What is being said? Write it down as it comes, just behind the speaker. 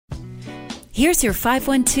Here's your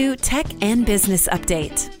 512 Tech and Business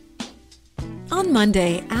Update. On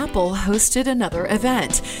Monday, Apple hosted another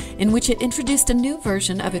event in which it introduced a new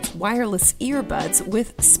version of its wireless earbuds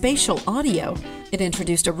with spatial audio. It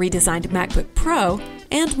introduced a redesigned MacBook Pro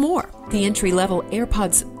and more. The entry-level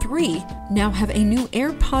AirPods 3 now have a new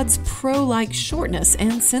AirPods Pro-like shortness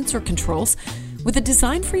and sensor controls with a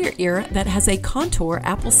design for your ear that has a contour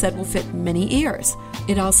Apple said will fit many ears.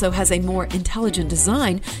 It also has a more intelligent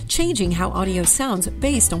design, changing how audio sounds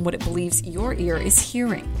based on what it believes your ear is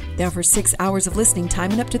hearing. They offer 6 hours of listening time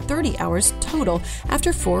and up to 30 hours total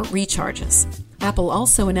after 4 recharges. Apple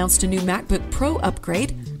also announced a new MacBook Pro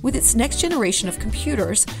upgrade with its next generation of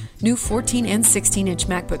computers, new 14 and 16-inch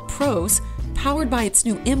MacBook Pros, powered by its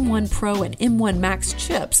new M1 Pro and M1 Max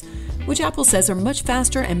chips, which Apple says are much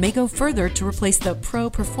faster and may go further to replace the Pro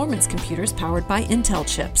performance computers powered by Intel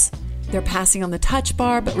chips. They're passing on the Touch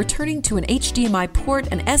Bar, but returning to an HDMI port,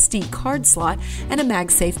 an SD card slot, and a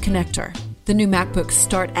MagSafe connector. The new MacBooks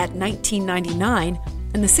start at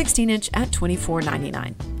 $1999 and the 16-inch at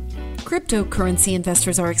 $2499. Cryptocurrency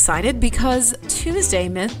investors are excited because Tuesday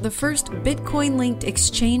meant the first Bitcoin-linked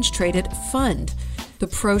exchange-traded fund. The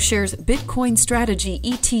ProShares Bitcoin Strategy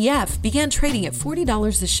ETF began trading at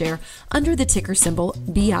 $40 a share under the ticker symbol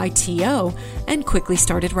BITO and quickly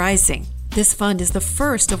started rising. This fund is the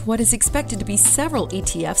first of what is expected to be several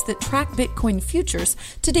ETFs that track Bitcoin futures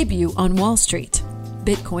to debut on Wall Street.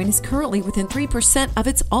 Bitcoin is currently within 3% of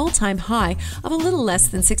its all-time high of a little less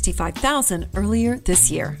than $65,000 earlier this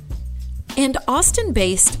year. And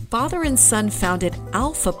Austin-based father and son founded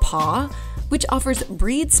AlphaPaw, which offers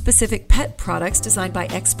breed-specific pet products designed by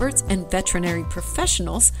experts and veterinary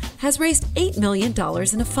professionals, has raised $8 million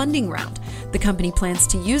in a funding round. The company plans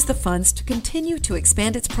to use the funds to continue to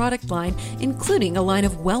expand its product line, including a line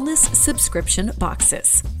of wellness subscription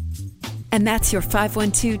boxes. And that's your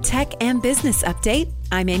 512 Tech and Business Update.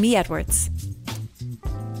 I'm Amy Edwards.